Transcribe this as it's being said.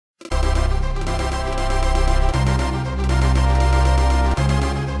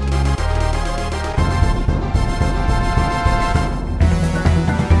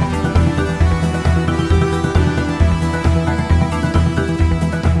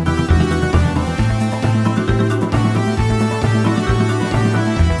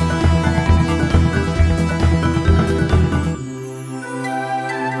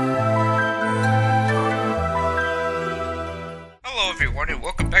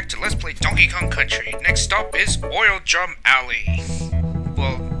back to Let's Play Donkey Kong Country. Next stop is Oil Drum Alley.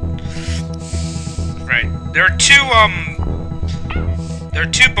 Well, right. There are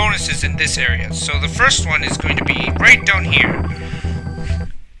two bonuses in this area. So the first one is going to be right down here.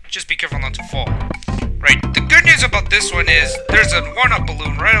 Just be careful not to fall. Right. The good news about this one is there's a 1-up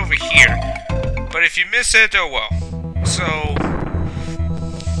balloon right over here. But if you miss it, oh well.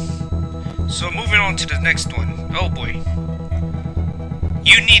 So moving on to the next one. Oh boy.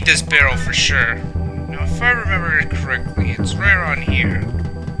 You need this barrel for sure. Now if I remember it correctly, it's right around here.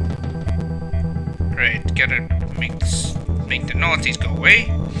 Right, gotta make the naughties go away.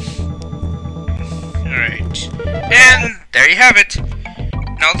 Alright. And there you have it.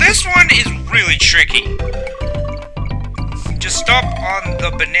 Now this one is really tricky. Just stop on the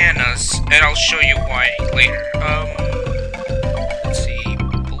bananas and I'll show you why later. Let's see.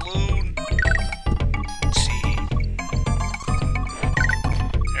 Balloon. Let's see.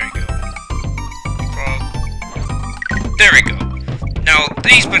 There we go. Now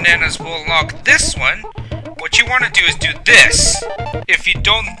these bananas will unlock this one. What you want to do is do this. If you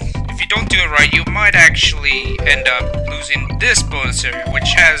don't do it right, you might actually end up losing this bonus area,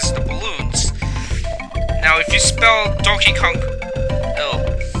 which has the balloons. Now, if you spell Donkey Kong, oh,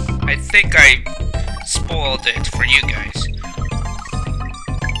 I think I spoiled it for you guys.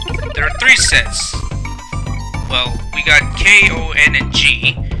 There are 3 sets. Well, we got K, O, N, and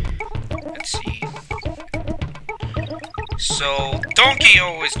G. Let's see. So, Donkey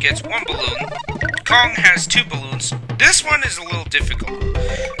always gets 1 balloon. Kong has 2 balloons. This one is a little difficult.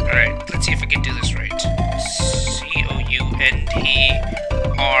 Alright, let's see if I can do this right. C-O-U-N-T-R.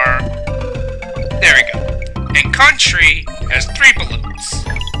 There we go. And Country has 3 balloons.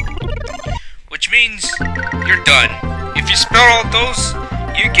 Which means you're done. If you spell all those,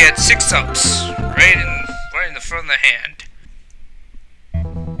 you get 6 ups. Right in the front of the hand.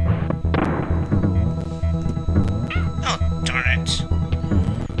 Oh, darn it.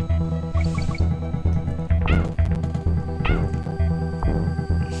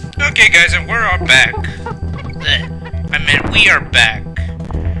 Okay guys, and we're back. We are back.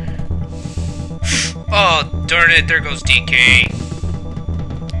 Oh, darn it, there goes DK.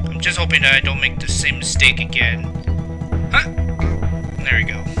 I'm just hoping that I don't make the same mistake again. Huh? There we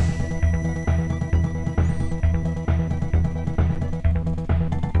go.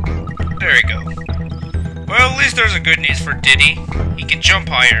 There we go. Well, at least there's a good news for Diddy. He can jump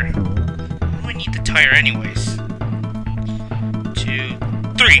higher. What do I need the tire anyways? 2,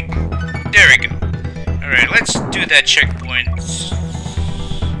 3. There we go. Alright, let's do that checkpoint.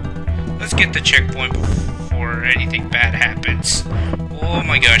 Let's get the checkpoint before anything bad happens. Oh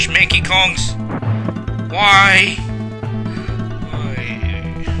my gosh, Manky Kongs! Why?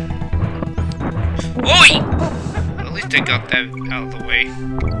 Oi! At least I got that out of the way.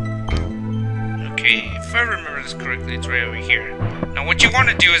 Okay, if I remember this correctly, it's right over here. Now what you want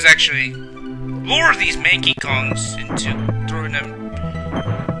to do is actually lure these Manky Kongs into throwing them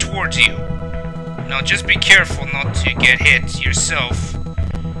towards you. Now just be careful not to get hit yourself.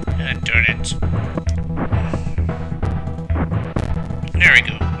 Darn it. There we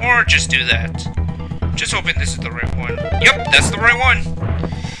go. Or just do that. Just hoping this is the right one. Yep, that's the right one.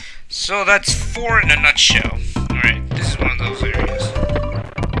 So that's 4 in a nutshell. Alright, this is one of those areas.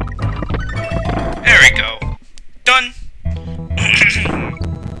 There we go. Done.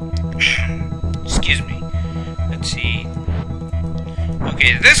 Excuse me. Let's see.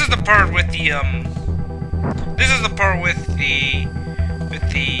 Okay, this is the part with the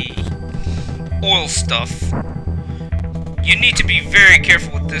oil stuff. You need to be very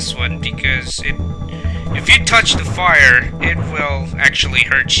careful with this one because if you touch the fire, it will actually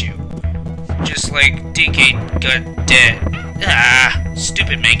hurt you. Just like DK got dead. Ah,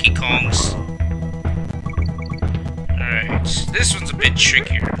 stupid Manky Kongs. Alright, this one's a bit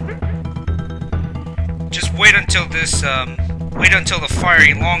trickier. Just wait until this, wait until the fire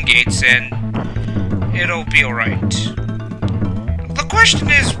elongates and it'll be alright. The question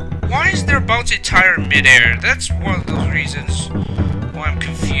is, why is there a bouncy tire in midair? That's one of those reasons why I'm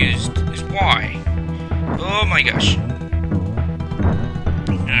confused, is why. Oh my gosh.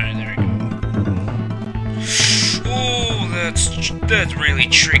 Alright, there we go. Oh, that's really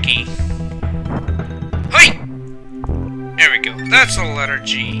tricky. Hey! There we go. That's the letter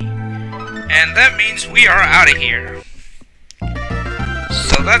G. And that means we are out of here.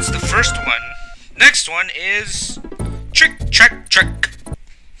 So that's the first one. Next one is Trick, Track, Trick.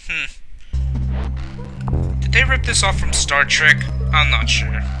 Did they rip this off from Star Trek? I'm not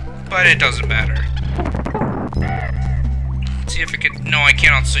sure. But it doesn't matter. Let's see if I can... No, I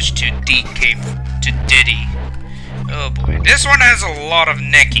cannot switch to DK to Diddy. Oh boy, this one has a lot of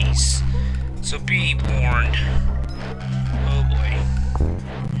neckies, so be warned. Oh boy.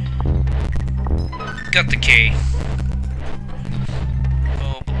 Got the K.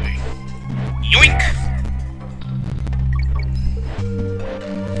 Oh boy. Yoink!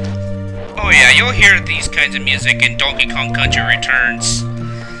 Oh yeah, you'll hear these kinds of music in Donkey Kong Country Returns.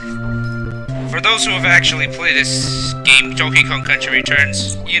 For those who have actually played this game, Donkey Kong Country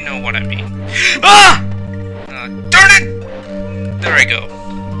Returns, you know what I mean. Ah! Darn it! There I go.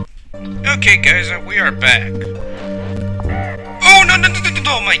 Okay, guys, we are back. Oh, no,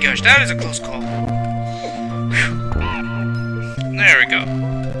 oh my gosh, that is a close call. Whew. There we go.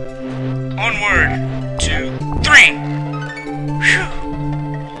 Onward, 2, 3.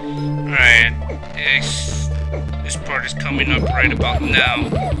 Alright, this part is coming up right about now.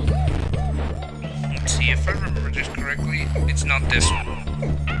 Let's see if I remember this correctly. It's not this one.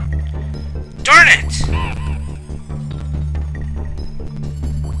 Darn it!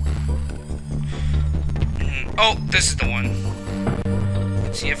 Oh, this is the one.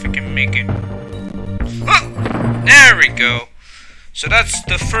 Let's see if I can make it. Oh, there we go. So that's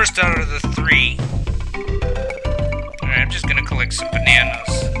the first out of the 3. Alright, I'm just gonna collect some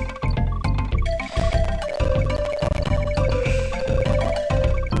bananas.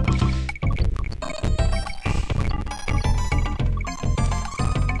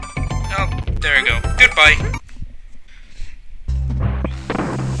 Oh, there we go. Goodbye.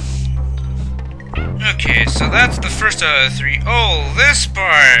 Okay, so that's the first out of the 3. Oh, this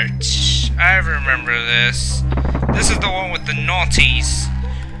part! I remember this. This is the one with the naughties.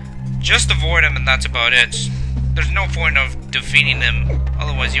 Just avoid them and that's about it. There's no point of defeating them,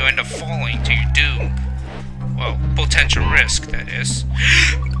 otherwise you end up falling to your doom. Well, potential risk, that is.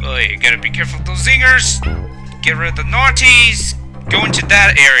 Oh, you gotta be careful of those zingers. Get rid of the naughties. Go into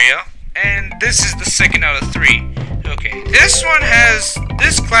that area. And this is the second out of 3. Okay, this one has...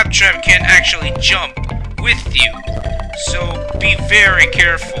 This claptrap can actually jump with you. So be very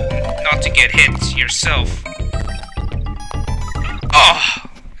careful not to get hit yourself. Oh!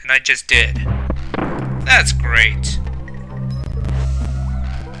 And I just did. That's great.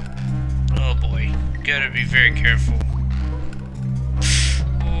 Oh boy. Gotta be very careful.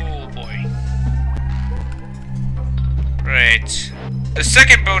 Oh boy. Right. The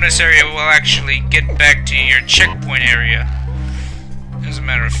second bonus area will actually get back to your checkpoint area. As a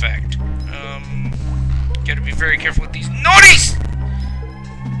matter of fact. Gotta be very careful with these naughties!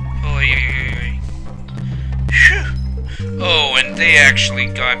 Oh, yeah. Whew. Oh, and they actually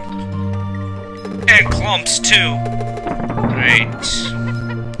got... And clumps, too. Right.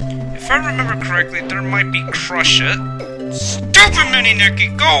 If I remember correctly, there might be Crusher. Stupid Mini Nicky,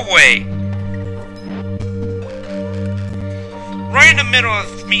 go away! Right in the middle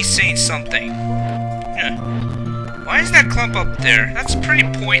of me saying something. Why is that clump up there? That's pretty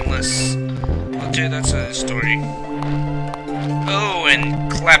pointless. I'll tell you that's a story. Oh,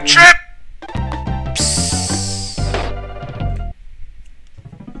 and Claptrap!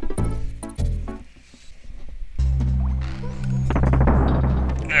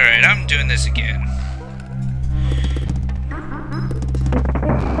 Alright, I'm doing this again.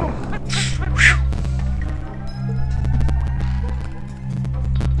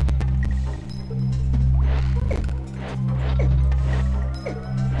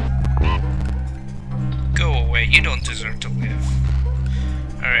 You don't deserve to live.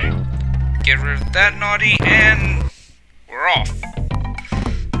 Alright. Get rid of that naughty, and we're off.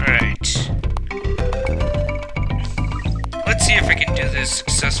 Alright. Let's see if I can do this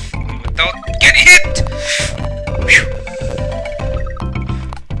successfully without getting hit! Whew.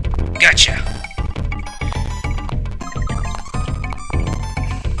 Gotcha.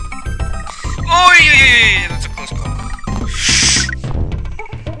 Oh, yeah, that's a close call.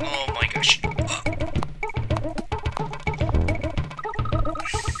 Oh my gosh.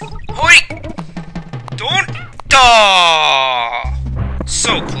 Hoi! Don't! Duh!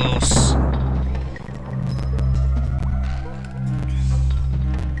 So close.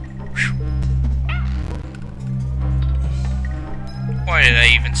 Whew. Why did I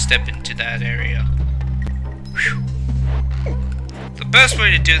even step into that area? Whew. The best way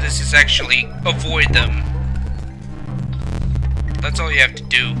to do this is actually avoid them. That's all you have to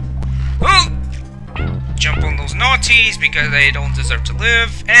do. Oh! Jump on those naughties because they don't deserve to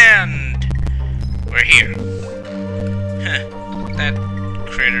live, and we're here. Huh, that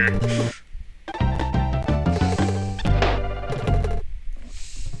critter.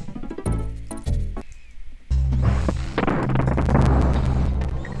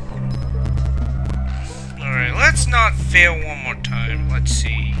 Alright, let's not fail one more time. Let's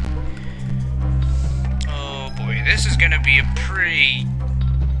see. Oh boy, Okay, this is gonna be a pretty...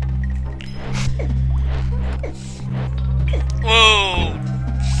 Whoa!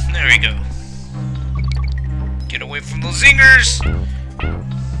 There we go. Get away from those zingers!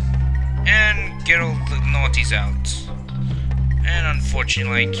 And get all the naughties out. And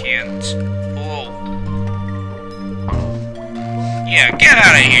unfortunately I can't. Whoa. Yeah, get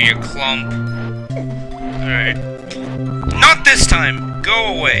out of here, you clump. Alright. Not this time!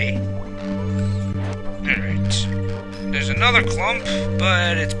 Go away! Alright. There's another clump,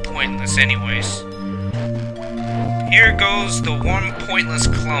 but it's pointless anyways. Here goes the one pointless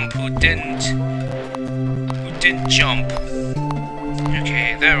clump who didn't jump.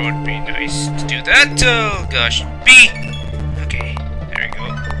 Okay, that would be nice to do that. Oh gosh. B! Okay, there we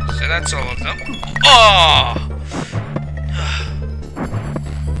go. So that's all of them. Oh!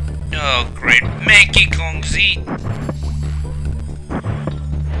 Oh, great. Monkey Kong Z.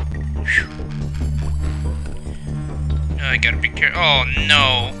 I gotta be careful. Oh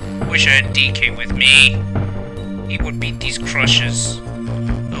no. Wish I had DK with me. He would beat these crushes.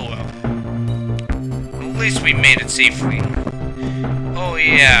 Oh well. At least we made it safely. Oh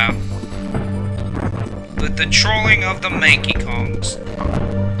yeah. With the trolling of the Monkey Kongs.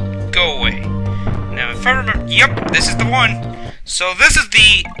 Go away. Now if I remember, yep, this is the one. So this is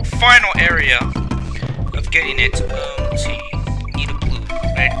the final area of getting it. Let's see. Need a blue.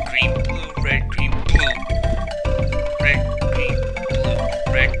 Red, green, blue, red, green, blue. Red, green, blue,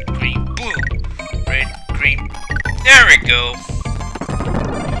 red, green, blue. Red, green. There we go.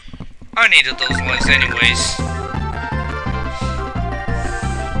 I needed those lives anyways.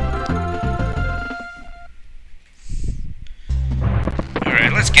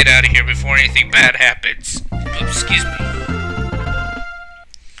 Alright, let's get out of here before anything bad happens. Oops, excuse me.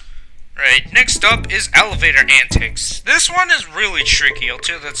 Right, next up is elevator antics. This one is really tricky, I'll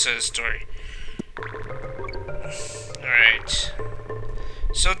tell you that side of the story. Alright.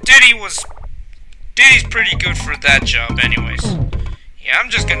 So Diddy's pretty good for that job anyways. Yeah, I'm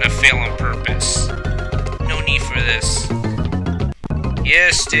just gonna fail on purpose. No need for this.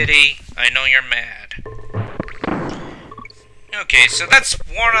 Yes, Diddy, I know you're mad. Okay, so that's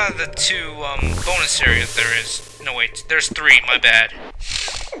one of the two bonus areas there is. No wait, there's three, my bad.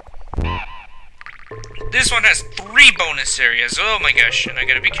 This one has 3 bonus areas. Oh my gosh, and I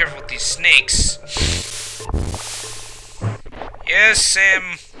gotta be careful with these snakes. Yes,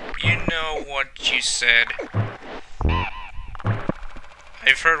 Sam, you know what you said.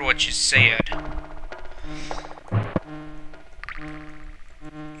 I've heard what you said.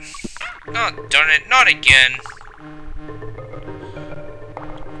 Oh, darn it, not again.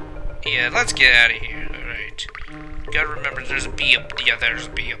 Yeah, let's get out of here. Alright. Gotta remember there's a bee up. Yeah, there's a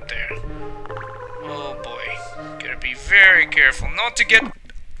bee up there. Oh boy. Gotta be very careful not to get...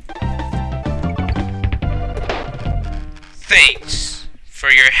 Thanks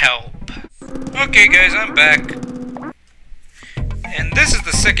for your help. Okay guys, I'm back. And this is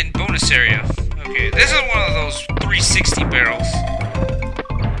the second bonus area. Okay, this is one of those 360 barrels.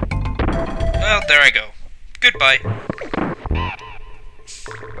 Well, there I go. Goodbye.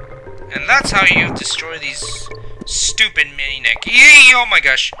 And that's how you destroy these stupid mini-neck. Yee! Oh my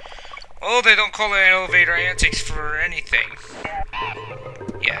gosh. Oh, they don't call it elevator antics for anything.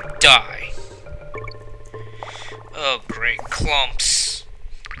 Yeah, die. Oh, great. Clumps.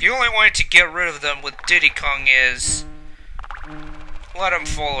 The only way to get rid of them with Diddy Kong is... let them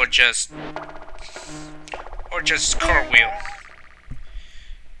fall or just cartwheel.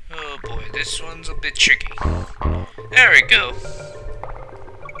 Oh boy, this one's a bit tricky. There we go.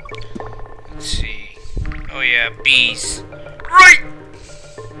 Let's see. Oh yeah, bees. Right!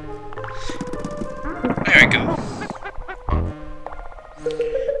 There we go.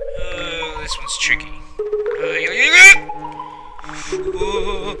 This one's tricky.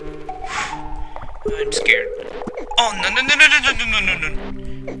 I'm scared. Oh, no.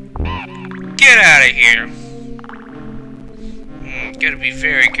 Get out of here. Gotta be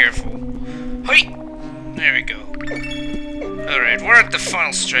very careful. Hey! There we go. Alright, we're at the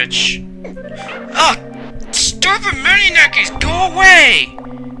final stretch. Oh! Stupid mini-neckies, go away!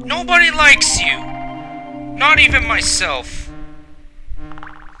 Nobody likes you. Not even myself.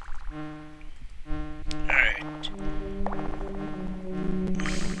 Alright.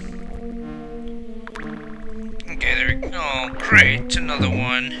 Okay, there we go. Oh, great. Another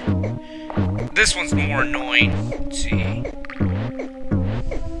one. This one's more annoying. Let's see.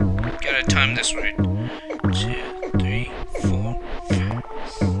 Gotta time this right. 2, 3, 4, 5.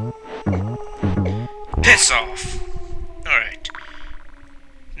 Piss off! Alright.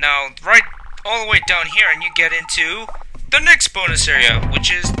 Now, right all the way down here, and you get into the next bonus area,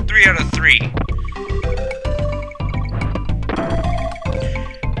 which is 3 out of 3.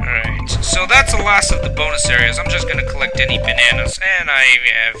 So that's the last of the bonus areas. I'm just gonna collect any bananas, and I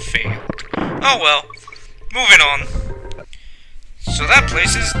have failed. Oh well. Moving on. So that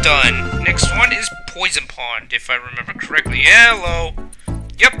place is done. Next one is Poison Pond, if I remember correctly. Hello.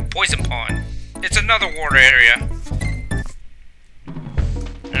 Yep, Poison Pond. It's another water area.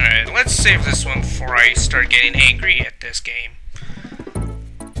 Alright, let's save this one before I start getting angry at this game.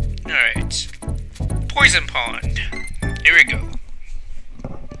 Alright. Poison Pond. Here we go.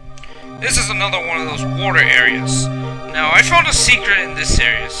 This is another one of those water areas. Now, I found a secret in this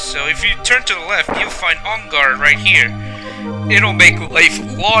area, so if you turn to the left, you'll find Enguarde right here. It'll make life a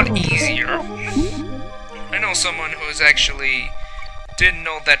lot easier. I know someone who has actually didn't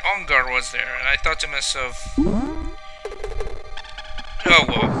know that Enguarde was there, and I thought to myself, oh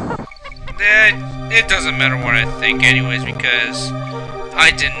well, it doesn't matter what I think anyways, because I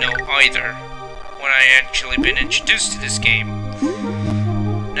didn't know either when I actually been introduced to this game.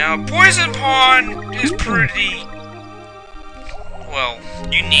 Now, Poison Pond is pretty, well,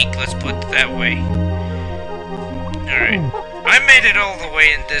 unique, let's put it that way. Alright, I made it all the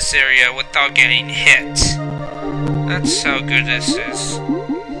way in this area without getting hit. That's how good this is.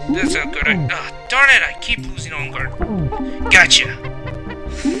 That's how good I... Ah, darn it, I keep losing Enguarde. Gotcha.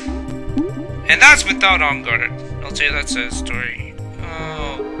 And that's without Enguarde. I'll tell you that's a story.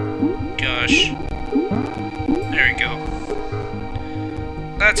 Oh, gosh. There we go.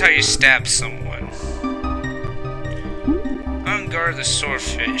 That's how you stab someone. Enguarde the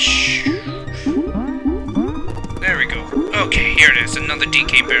swordfish. There we go. Okay, here it is. Another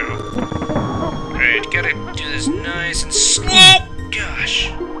DK barrel. Alright, gotta do this nice and slow. Gosh.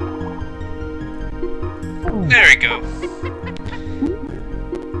 There we go.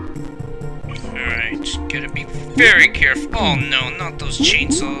 Alright, gotta be very careful. Oh no, not those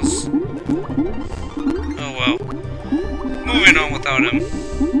chainsaws. Oh well. Moving on without him.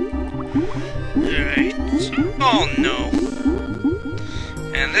 Alright. Oh no.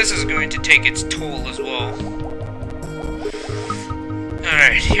 And this is going to take its toll as well.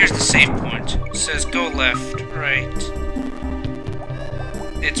 Alright, here's the save point. It says go left, right.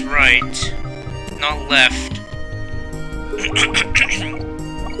 It's right, not left.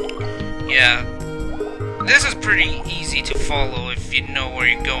 Yeah. This is pretty easy to follow if you know where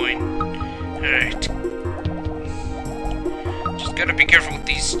you're going. Alright. Just gotta be careful with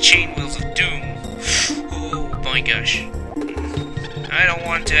these chain wheels of doom. Oh my gosh. I don't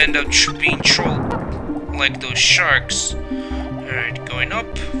want to end up being trolled like those sharks. Alright, going up.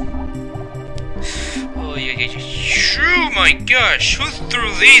 Oh yeah, yeah, yeah. Oh my gosh, who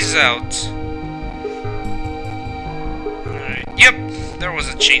threw these out? Alright, yep, there was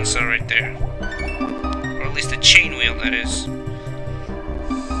a chainsaw right there. Or at least a chain wheel, that is.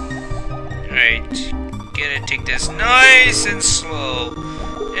 Alright, gotta take this nice and slow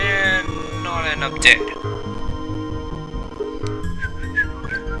and not end up dead.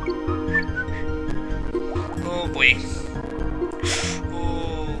 Oh boy.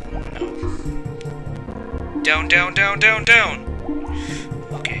 Oh no. Down, down, down, down, down.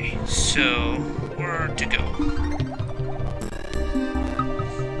 Okay, so where to go?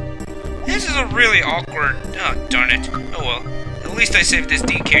 This is a really awkward. Oh, darn it. Oh well. At least I saved this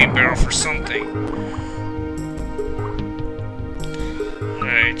DK barrel for something.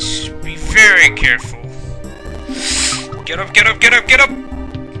 Alright, be very careful. Get up, get up, get up, get up!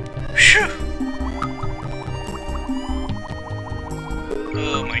 Phew.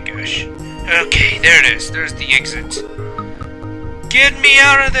 Oh my gosh. Okay, there it is. There's the exit. Get me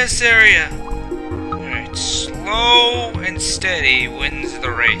out of this area! Alright, slow and steady wins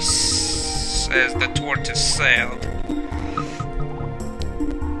the race, as the tortoise sailed.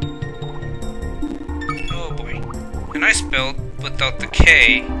 Oh boy. And I spelled without the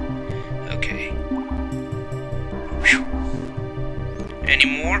K. Okay. Whew. Any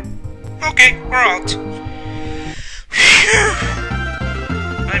more? Okay, we're out. Phew.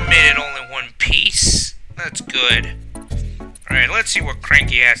 I made it only one piece. That's good. Alright, let's see what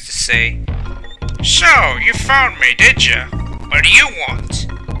Cranky has to say. So, you found me, did ya? What do you want?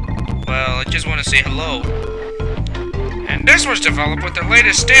 Well, I just want to say hello. And this was developed with the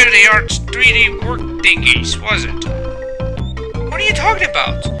latest state-of-the-art 3D work thingies, was it? What are you talking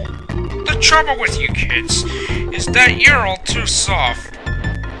about? The trouble with you kids is that you're all too soft.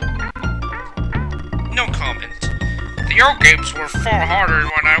 No comment. The old games were far harder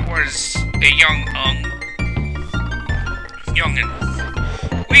when I was a youngin'.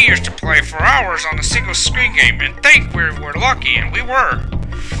 We used to play for hours on a single screen game and think we were lucky, and we were.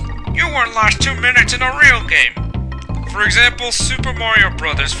 You wouldn't last 2 minutes in a real game. For example, Super Mario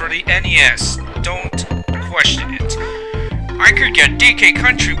Bros. For the NES. Don't question it. I could get DK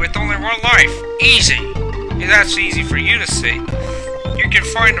Country with only one life. Easy. Yeah, that's easy for you to say. You can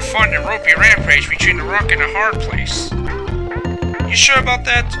find a fun and ropey rampage between the rock and a hard place. You sure about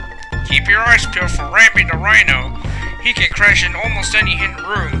that? Keep your eyes peeled for Rambi the Rhino. He can crash in almost any hidden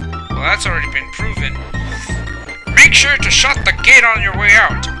room. Well, that's already been proven. Make sure to shut the gate on your way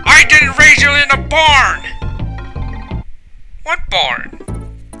out. I didn't raise you in a barn! What barn?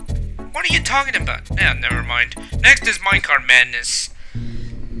 What are you talking about? Yeah, never mind. Next is Minecart Madness.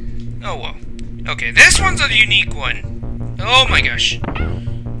 Oh well. Okay, this one's a unique one. Oh my gosh.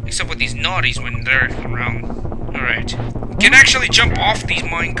 Except with these naughties when they're around. Alright. You can actually jump off these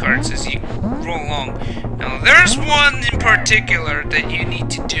minecarts as you roll along. Now, there's one in particular that you need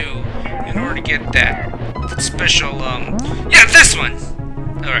to do in order to get that special, yeah, this one!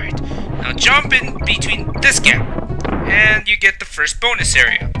 Alright. Now, jump in between this gap, and you get the first bonus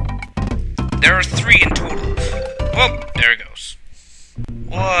area. There are 3 in total. Well, there it goes.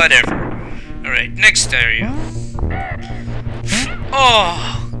 Whatever. Alright, next area.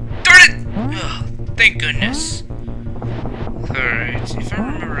 Oh, darn it! Ugh, thank goodness. Alright, if I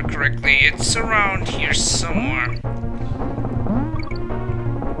remember correctly, it's around here somewhere.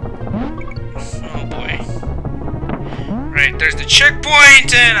 Oh boy. Right, there's the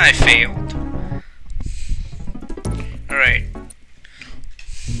checkpoint, and I failed. Alright.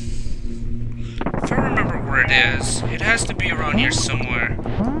 If I remember where it is, it has to be around here somewhere.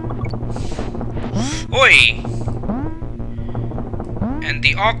 Oi! And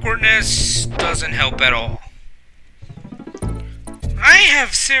the awkwardness doesn't help at all. I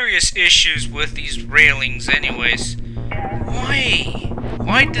have serious issues with these railings anyways. Why?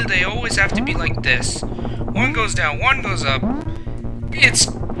 Why do they always have to be like this? One goes down, one goes up. It's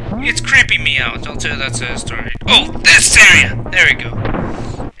creeping me out. I'll tell you that's a story. Oh, this area! There we go.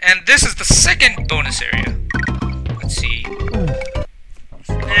 And this is the second bonus area. Let's see.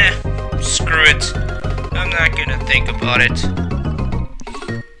 Screw it. I'm not gonna think about it.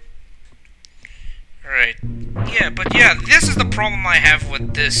 Alright. Yeah, this is the problem I have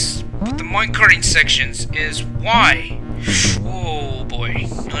with this. With the minecarting sections is why? Oh boy.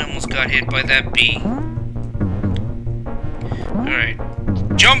 I almost got hit by that bee. Alright.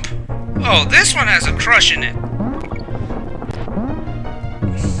 Jump! Oh, this one has a crush in it.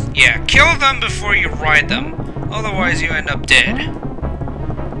 Yeah, kill them before you ride them. Otherwise you end up dead.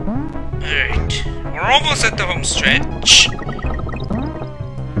 Alright. We're almost at the home stretch.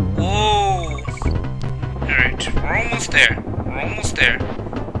 Whoa! Alright, we're almost there. We're almost there.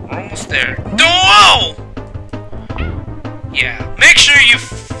 We're almost there. No! Yeah, make sure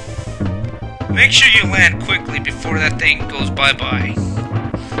you land quickly before that thing goes bye-bye.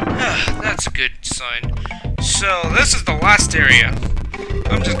 That's a good sign. So, this is the last area.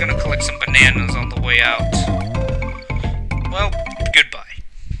 I'm just gonna collect some bananas on the way out. Well, goodbye.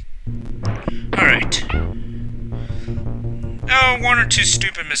 Alright. Oh, 1 or 2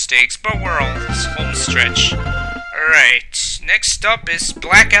 stupid mistakes, but we're all home stretch. Alright, next up is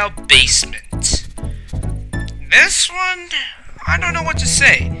Blackout Basement. This one, I don't know what to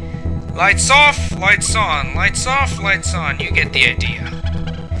say. Lights off, lights on, lights off, lights on, you get the idea.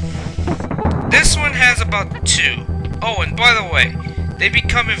 This one has about 2. Oh, and by the way, they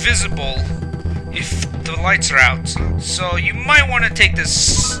become invisible if the lights are out. So you might want to take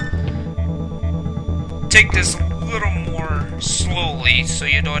this a little more slowly so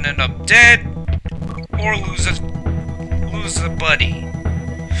you don't end up dead or lose a buddy.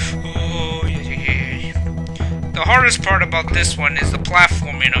 Oh, yeah. The hardest part about this one is the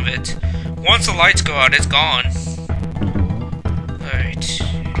platforming of it. Once the lights go out, it's gone. Alright.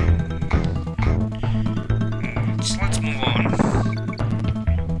 So let's move on.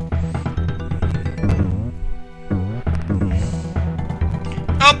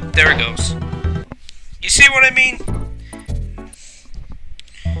 Oh, there it goes. You see what I mean?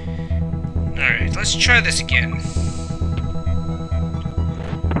 Alright, let's try this again.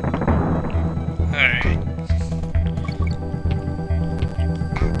 Alright.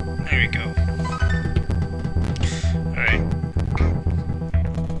 There we go. Alright.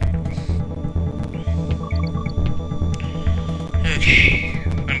 Okay.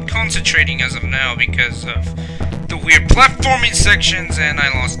 I'm concentrating as of now because of the weird platforming sections and I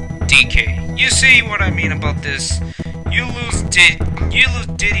lost DK. You see what I mean about this? You lose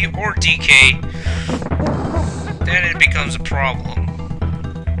Diddy or DK, then it becomes a problem.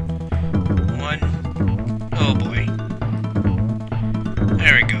 Oh boy.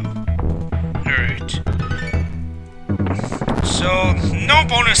 There we go. Alright. So, no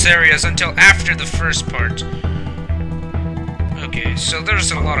bonus areas until after the first part. Okay, so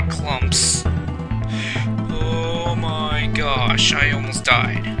there's a lot of clumps. Oh my gosh, I almost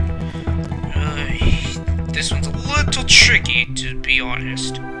died. This one's a little tricky, to be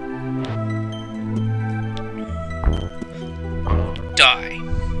honest. Die.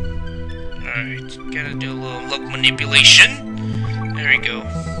 Alright, gotta do a little luck manipulation. There we go.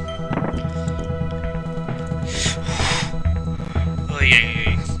 Oh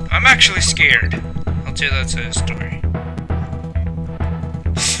yeah. I'm actually scared. I'll tell you that's a story.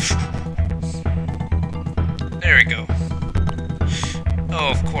 There we go. Oh,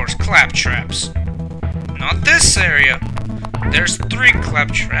 of course, clap traps. Not this area. There's 3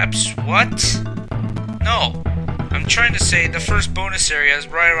 clap traps. What? No. I'm trying to say the first bonus area is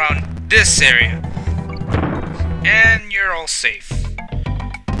right around this area. And you're all safe.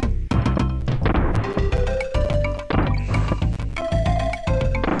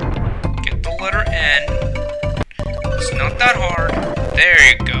 Get the letter N. It's not that hard. There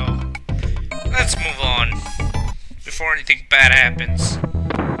you go. Let's move on before anything bad happens.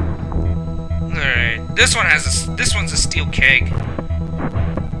 Alright, this one's a steel keg.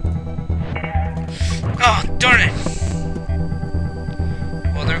 Oh, darn it!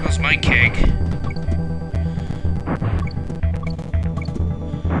 Well, there goes my keg.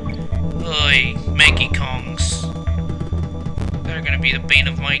 Oi, Manky Kongs. They're gonna be the bane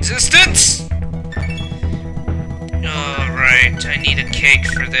of my existence! Alright, I need a keg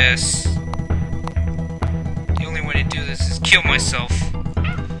for this. The only way to do this is kill myself.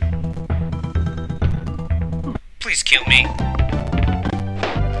 Please kill me.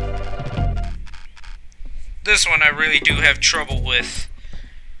 This one I really do have trouble with.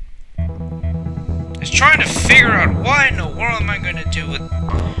 Is trying to figure out what in the world am I gonna do with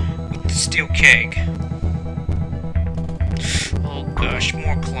the steel keg. Oh gosh,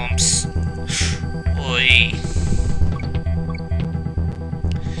 more clumps. Oi.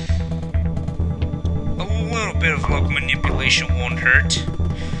 A little bit of luck manipulation won't hurt.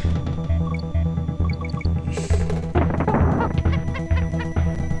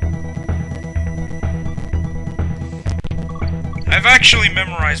 I've actually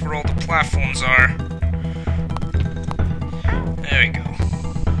memorized where all the platforms are. There we go.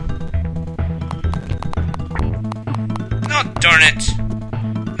 Oh, darn it!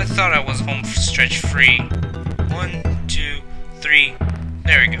 I thought I was home stretch free. 1, 2, 3.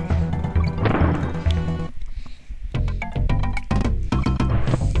 There we go.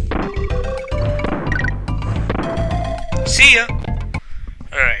 See ya!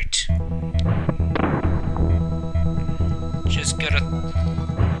 Alright. Just gotta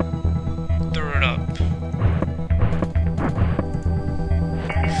throw it up.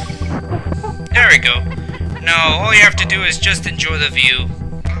 There we go. Now, all you have to do is just enjoy the view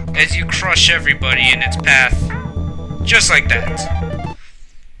as you crush everybody in its path. Just like that.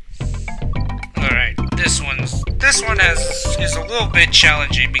 Alright, this one is a little bit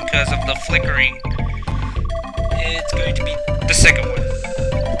challenging because of the flickering. It's going to be the second one.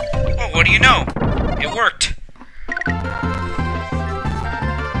 Oh, what do you know? It worked.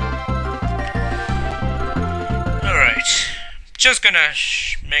 Alright. Just gonna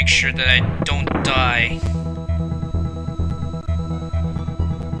make sure that I don't die.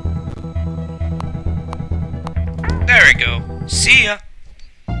 There we go. See ya!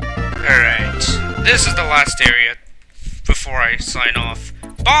 Alright. This is the last area before I sign off.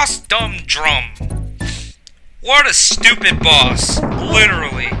 Boss Dumb Drum. What a stupid boss.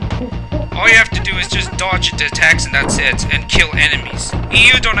 Literally. All you have to do is just dodge into attacks and that's it. And kill enemies.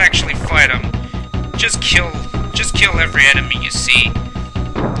 You don't actually fight them. Just kill every enemy you see.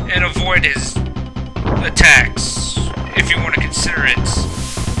 And avoid his attacks. If you want to consider it.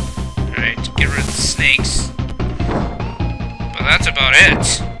 Alright, get rid of the snakes. But that's about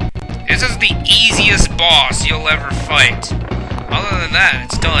it. This is the easiest boss you'll ever fight. Other than that,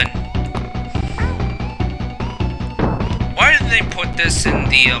 it's done. Why did they put this in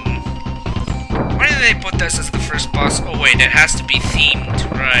the, why did they put this as the first boss? Oh wait, it has to be themed,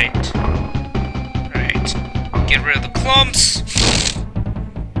 right. Right. Get rid of the clumps.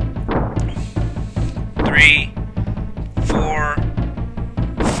 3, 4,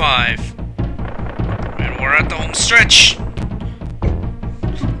 5. And we're at the home stretch.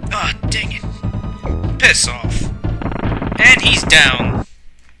 Ah, dang it. Piss off. And he's down.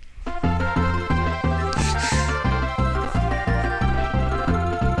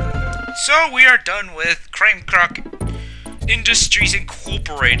 So we are done with Crimecroc Industries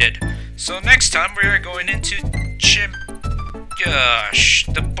Incorporated. So next time we are going into Gosh,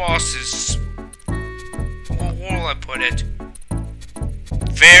 the boss is... Well, where will I put it?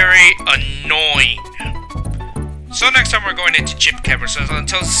 Very annoying. So next time we're going into Chip Cavern. So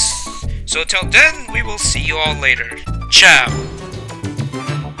until then, we will see you all later. Ciao.